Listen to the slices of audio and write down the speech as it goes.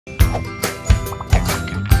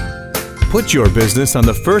Put your business on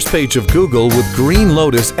the first page of Google with Green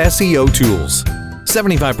Lotus SEO tools.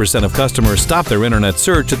 75% of customers stop their internet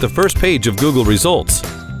search at the first page of Google results.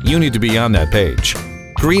 You need to be on that page.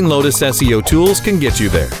 Green Lotus SEO tools can get you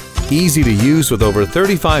there. Easy to use with over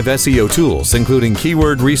 35 SEO tools, including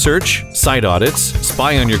keyword research, site audits,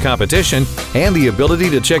 spy on your competition, and the ability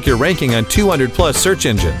to check your ranking on 200+ search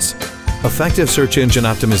engines. Effective search engine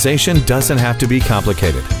optimization doesn't have to be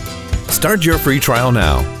complicated. Start your free trial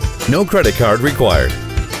now. No credit card required.